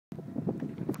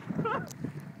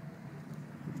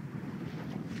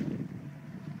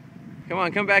Come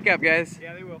on, come back up, guys.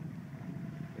 Yeah, they will.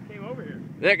 They came over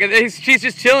here. She's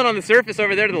just chilling on the surface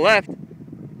over there to the left.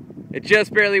 It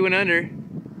just barely went under.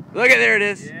 Look at, there it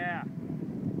is. Yeah.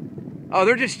 Oh,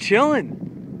 they're just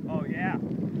chilling. Oh, yeah.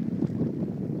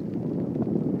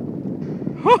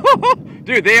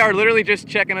 Dude, they are literally just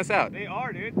checking us out. They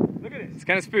are, dude. Look at this. It's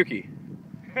kind of spooky.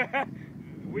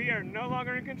 We are no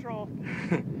longer in control.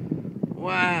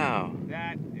 Wow.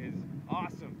 That is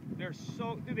awesome. They're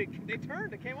so... Dude, they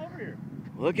turned. They came over here.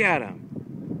 Look at them.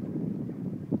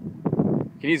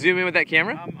 Can you zoom in with that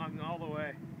camera? I'm all the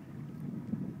way.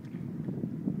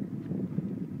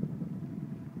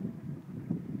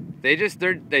 They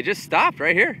just stopped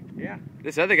right here. Yeah.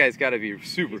 This other guy's got to be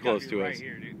super He's close gotta be to right us.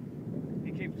 here, dude.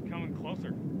 He keeps coming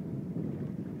closer.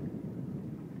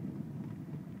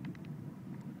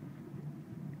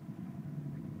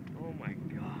 Oh my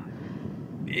god.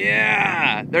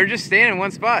 Yeah, they're just staying in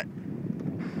one spot.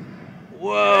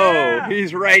 Whoa, Yeah.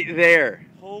 he's right there.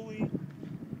 Holy.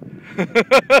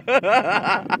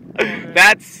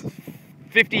 That's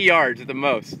 50 yards at the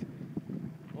most.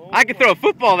 Oh I could throw a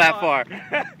football that far.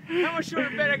 How much shorter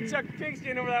bet I can chuck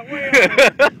pigskin over that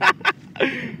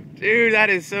way? Dude, that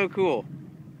is so cool.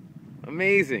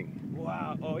 Amazing.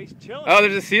 Wow. Oh, he's chilling. Oh,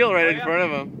 there's a seal right Oh, in yeah. front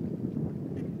of him.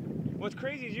 What's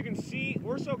crazy is you can see,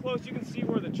 we're so close, you can see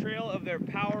where the trail of their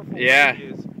powerful Yeah.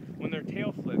 wave is when their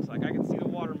tail flips. Like, I can see the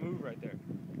water move right there.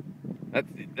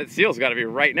 That seal's got to be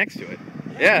right next to it.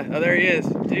 Yeah, oh, there he is.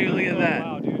 Dude, look at that.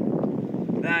 Wow,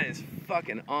 dude. That is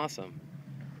fucking awesome.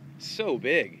 So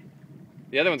big.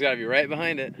 The other one's got to be right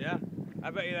behind it. Yeah. I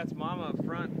bet you that's Mama up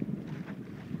front.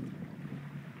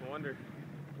 No wonder.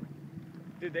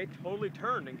 Dude, they totally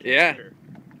turned and came Yeah. here.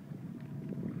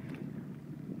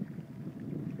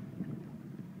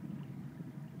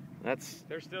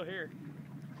 They're still here.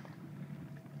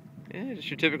 Yeah, just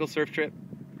your typical surf trip.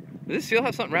 Does this seal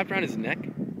have something wrapped around his neck?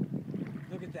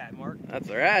 Look at that, Mark. That's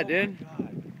alright, dude. Oh my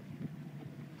God.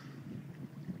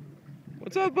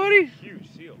 What's up, buddy? Huge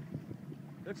seal.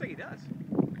 Looks like he does.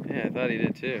 Yeah, I thought he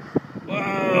did too.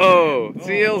 Whoa!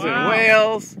 Seals and wow.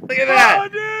 whales. Look at that! Oh,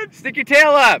 dude! Stick your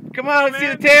tail up! Come on, let's see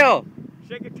the tail!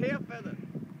 Shake a tail feather.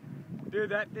 Dude,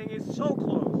 that thing is so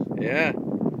close. Yeah.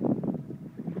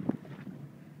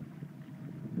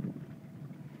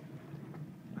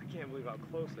 I can't believe how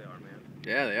close they are, man.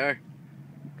 Yeah, they are.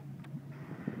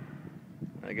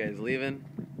 That guy's leaving.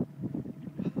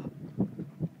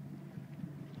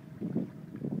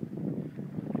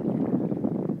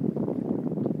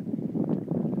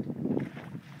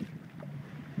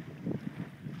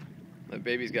 That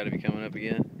baby's got to be coming up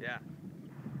again. Yeah.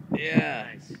 Yeah.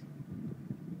 Nice.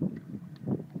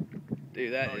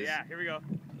 Dude, that Oh, is... yeah. Here we go.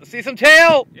 Let's see some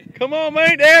tail! Come on,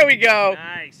 mate! There we go!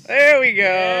 Nice. There we go!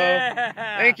 Yeah.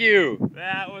 Thank you!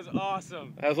 That was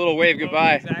awesome. That was a little wave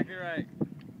goodbye. Exactly right.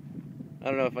 I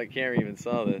don't know if my camera even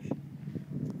saw this.